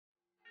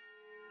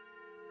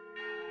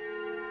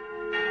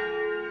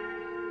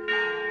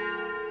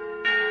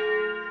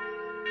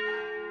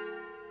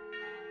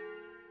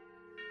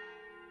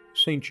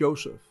Saint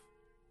Joseph,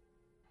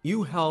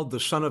 you held the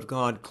Son of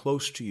God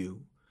close to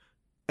you,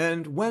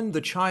 and when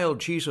the child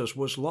Jesus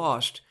was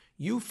lost,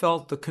 you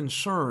felt the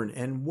concern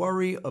and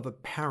worry of a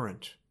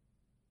parent.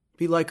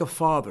 Be like a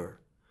father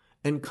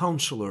and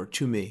counselor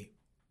to me.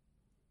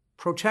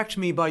 Protect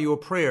me by your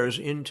prayers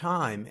in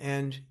time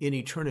and in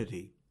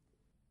eternity.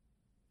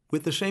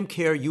 With the same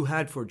care you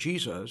had for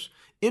Jesus,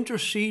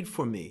 intercede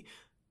for me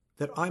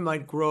that I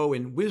might grow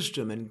in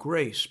wisdom and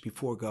grace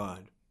before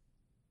God.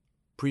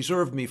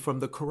 Preserve me from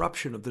the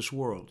corruption of this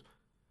world,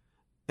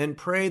 and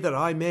pray that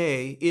I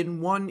may,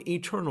 in one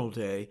eternal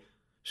day,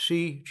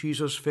 see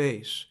Jesus'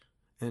 face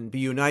and be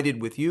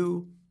united with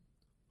you,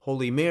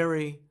 Holy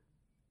Mary,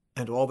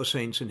 and all the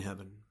saints in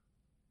heaven.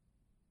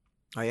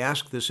 I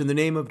ask this in the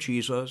name of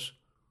Jesus,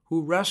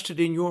 who rested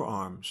in your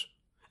arms,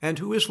 and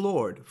who is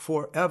Lord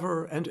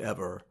forever and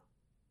ever.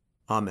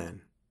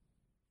 Amen.